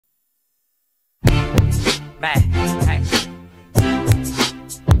Man, hey.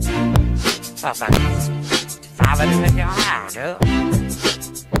 Vad fan? Fan vad du vet jag här du.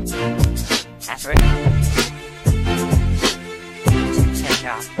 That's right. Check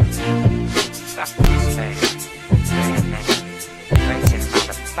out. Fuck this thing.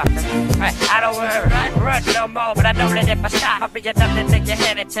 Hey, I don't run no more, but I know that if I stop, I'll be enough to think you're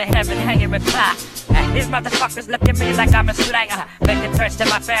headed to heaven, hanging with fly. These motherfuckers look at me like I'm a slanger, making threats to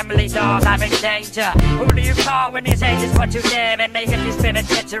my family, dog, I'm in danger. Who do you call when these angels want you dead? And they hit these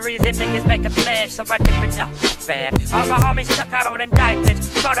penitentiaries and niggas make a pledge, so I think it's fair. All my homies stuck out on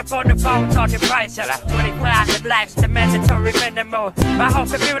indictments, caught up on the phone talking price. 25 to life's the mandatory minimum. My whole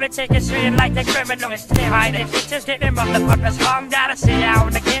community is treated like they're criminals. Right, they just getting motherfuckers hung down to see out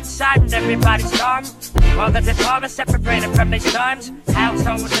on the inside and everybody's gone. All the departments separated from their sons.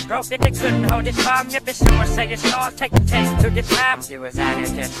 Households are broken, they couldn't hold it calm. If it's sure, say it's yours, take the case to the time. You was out here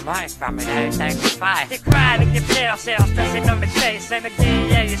getting money from it, everything was fine. They cried in your jail cell, stressing on the case. And the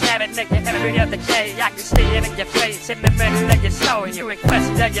DA is having nigga every other day. I can see it in your face, in the middle of your soul. You in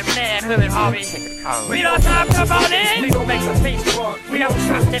question of your manhood, homie. We don't talk about it, we gon' make a peace war. We don't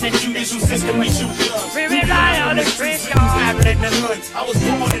trust in the judicial system, we shoot guns. We rely on the streets, y'all have in the hood. I was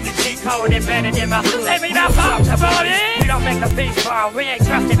born in the G-code, embedded in my hood. Let me not talk about it. We don't make a peace war. We ain't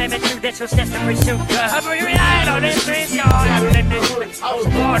trusting in the judicial system, we shoot guns. We rely on the streets, y'all have in the hood. I was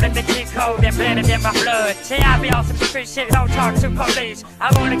born in the G-code, embedded in my blood. See, I be on some street shit, don't talk to police. I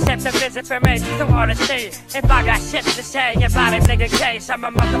won't accept a visit from agents to all the state. If I got shit to say about a nigga case, I'm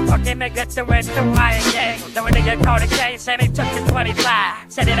a motherfucking nigga through and through. I ain't gay. Though a nigga called a case and he took the 25,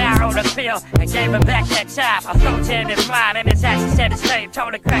 set it out on the field and gave him back that time. I threw 10 in his mind and his ass said his name.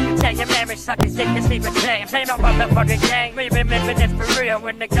 Told the crack and take your memory, suck his dick and sleep with James. Ain't no motherfucking gang, we been living this for real.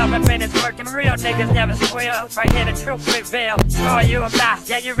 When the government is working, real niggas never squeal. Right here the truth prevail. Destroy you and not.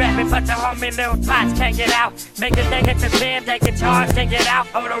 Yeah, you rapping, but the homie little twats can't get out. Make a nigga to bend, they can charge, they get out.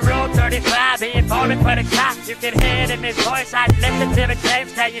 On the road 35, being voted for the cops. You can hear it in his voice, I listen to the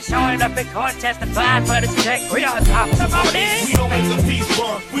tapes. Now you showing up in court, testifying for the state. We don't talk about it. We don't make a peace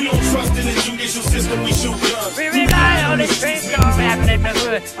bond. We don't trust in the judicial system, we shoot guns. We rely on the streets, y'all rapping in the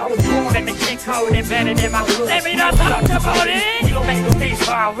hood. I was born in the G-code, embedded in my hood. Let me not talk about it. We don't make a peace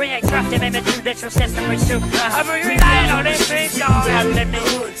bond. We ain't trusting in the judicial system, we shoot guns. We rely on the streets, y'all rapping in the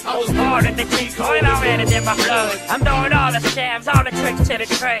hood. I was born in the G-code, embedded in my blood. I'm doing all the scams, all the tricks to the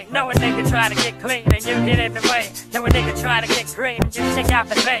trade. Know a nigga try to get clean and you get in the way. Know a nigga try to get green and you stick out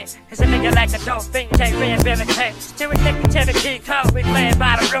the vein. Cause a nigga like a dope fiend can't rehabilitate. Still addicted to the G-code, we playing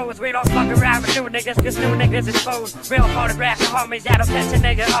by the rules. We don't fuck around with new niggas cause new niggas is fools. Real photograph the homies that'll catch a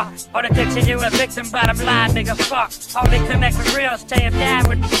nigga up. Or the picture you a victim bottom line nigga fuck. Only connect with real, staying down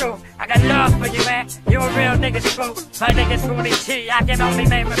with the truth. I got love for you man, you a real nigga spook. My niggas Rudy G, I can only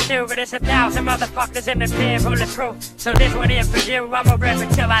name a few. But it's 1,000 motherfuckers in the pen bulletproof. So this one here for you, I'ma rip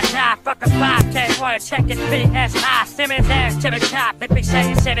it till I die. Fuck a 5K, wanna check it BSI. Simmons ass to the top, if he say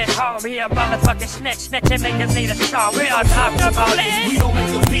he sit at home. He a motherfucking snitch, snitching niggas need a song. We all talk about it. We don't make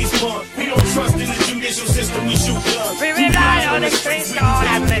a peace bond. We don't trust in the judicial system, we shoot guns. We rely on the streets, y'all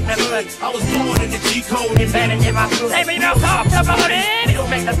have in the hood. I was born in the G-code, embedded in my hood. Hey, we don't talk about it. We don't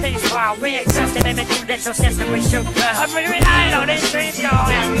make a peace bond. We ain't trusting in the judicial system, we shoot guns. We rely on the streets, y'all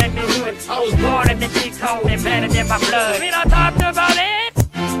have in the hood. I was born in the G-code, embedded in my blood. We don't talk about it.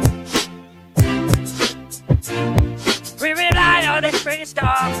 We rely on the streets,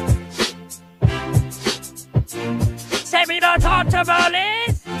 dog. Say we don't talk about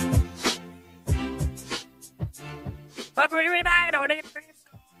it. But we rely on the streets.